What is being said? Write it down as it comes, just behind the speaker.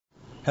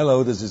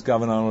Hello, this is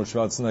Governor Arnold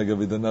Schwarzenegger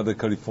with another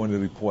California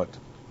report.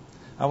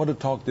 I want to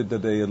talk to you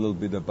today a little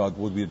bit about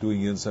what we are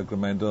doing here in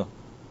Sacramento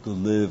to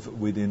live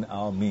within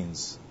our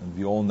means. And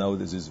we all know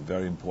this is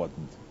very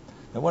important.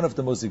 Now, one of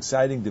the most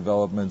exciting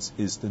developments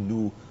is the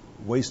new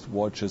Waste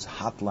Watchers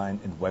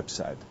hotline and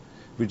website,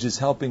 which is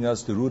helping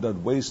us to root out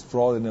waste,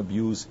 fraud, and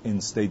abuse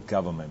in state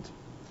government.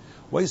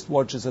 Waste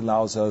Watchers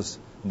allows us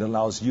and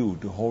allows you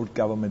to hold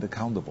government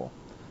accountable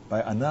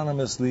by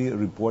anonymously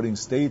reporting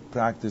state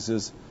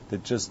practices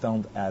that just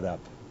don't add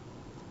up.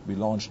 We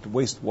launched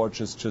Waste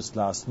Watchers just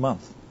last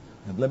month.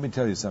 And let me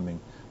tell you something.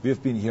 We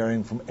have been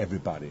hearing from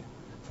everybody,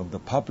 from the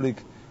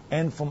public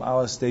and from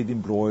our state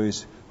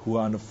employees who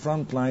are on the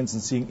front lines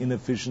and seeing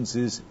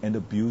inefficiencies and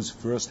abuse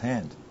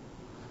firsthand.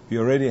 We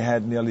already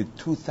had nearly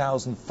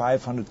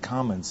 2,500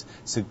 comments,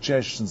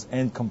 suggestions,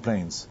 and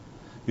complaints.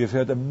 We have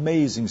heard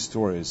amazing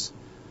stories.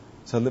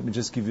 So let me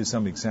just give you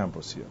some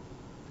examples here.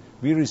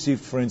 We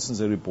received, for instance,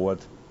 a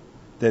report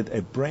that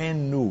a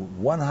brand new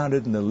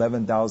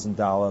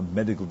 $111,000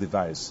 medical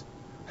device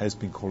has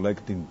been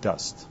collecting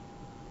dust.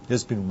 It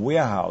has been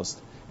warehoused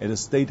at a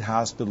state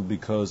hospital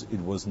because it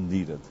wasn't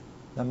needed.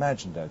 Now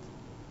imagine that.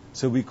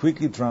 So we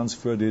quickly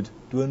transferred it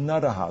to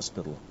another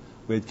hospital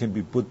where it can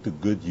be put to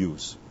good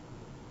use.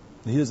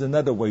 Here's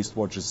another Waste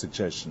Watcher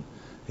suggestion.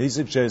 He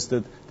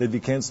suggested that we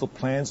cancel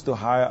plans to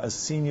hire a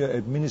senior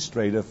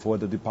administrator for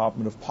the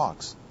Department of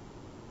Parks.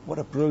 What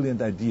a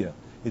brilliant idea.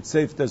 It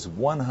saved us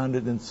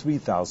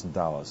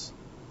 $103,000.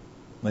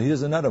 Now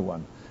here's another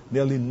one.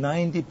 Nearly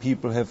 90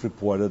 people have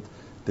reported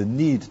the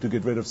need to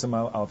get rid of some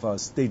of our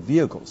state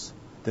vehicles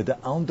that are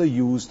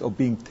underused or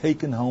being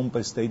taken home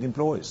by state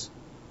employees.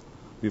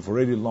 We've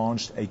already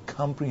launched a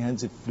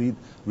comprehensive fleet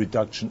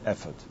reduction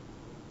effort.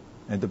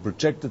 And the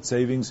projected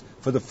savings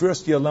for the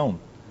first year alone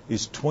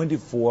is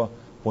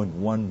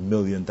 $24.1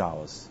 million.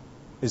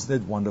 Isn't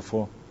that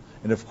wonderful?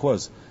 And of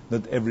course,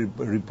 not every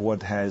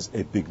report has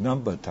a big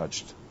number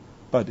attached,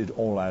 but it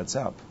all adds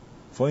up.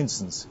 For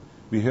instance,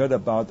 we heard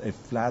about a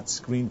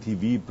flat-screen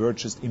TV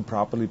purchased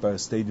improperly by a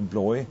state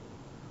employee.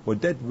 Well,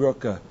 that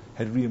worker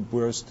had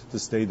reimbursed the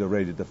state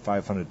already the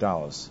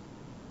 $500.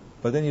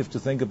 But then you have to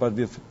think about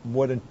we have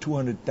more than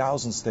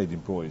 200,000 state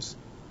employees.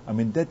 I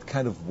mean, that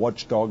kind of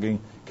watchdogging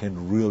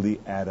can really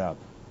add up.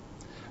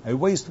 A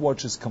Waste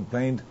Watchers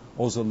complaint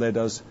also led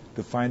us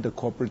to find a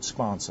corporate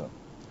sponsor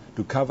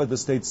to cover the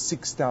state's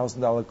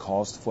 $6,000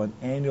 cost for an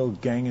annual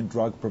gang and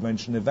drug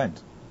prevention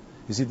event.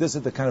 You see, these are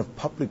the kind of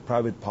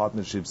public-private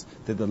partnerships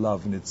that I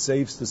love, and it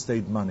saves the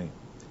state money.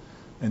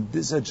 And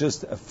these are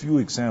just a few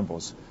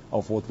examples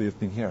of what we have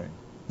been hearing.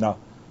 Now,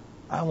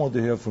 I want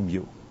to hear from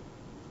you.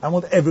 I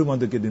want everyone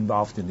to get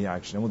involved in the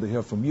action. I want to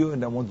hear from you,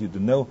 and I want you to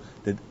know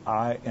that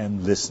I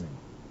am listening.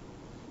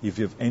 If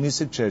you have any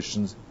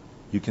suggestions,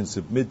 you can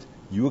submit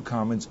your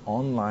comments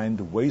online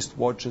to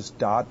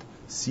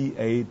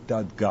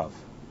wastewatchers.ca.gov.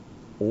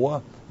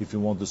 Or, if you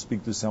want to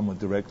speak to someone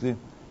directly,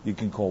 you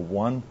can call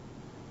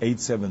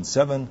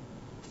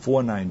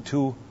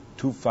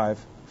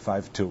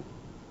 1-877-492-2552.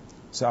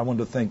 So I want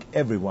to thank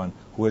everyone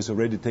who has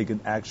already taken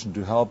action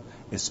to help,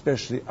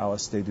 especially our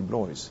state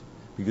employees,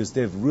 because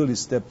they've really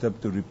stepped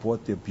up to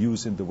report the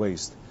abuse and the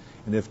waste.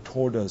 And they've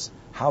told us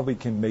how we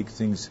can make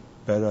things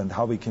better and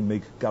how we can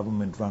make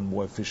government run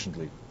more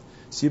efficiently.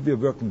 See, we are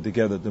working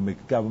together to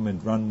make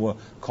government run more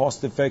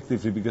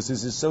cost-effectively because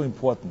this is so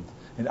important.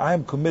 And I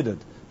am committed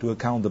to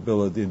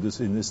accountability in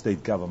this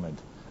state government.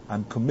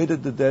 I'm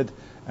committed to that.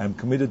 I'm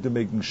committed to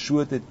making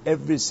sure that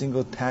every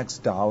single tax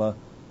dollar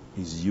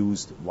is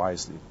used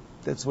wisely.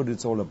 That's what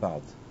it's all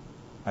about.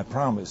 I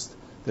promised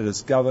that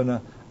as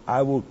governor,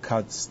 I will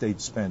cut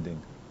state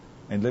spending.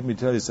 And let me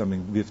tell you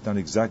something, we've done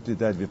exactly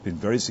that. We've been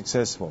very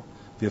successful.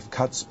 We have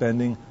cut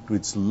spending to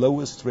its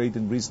lowest rate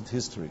in recent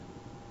history.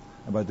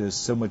 But there's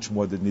so much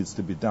more that needs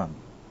to be done.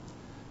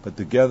 But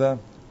together,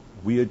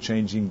 we are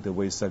changing the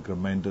way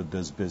Sacramento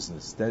does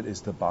business. That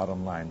is the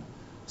bottom line.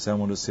 So I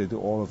want to say to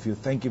all of you,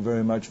 thank you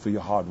very much for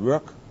your hard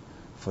work,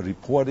 for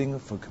reporting,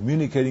 for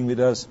communicating with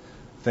us.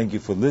 Thank you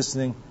for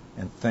listening,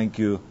 and thank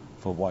you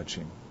for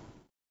watching.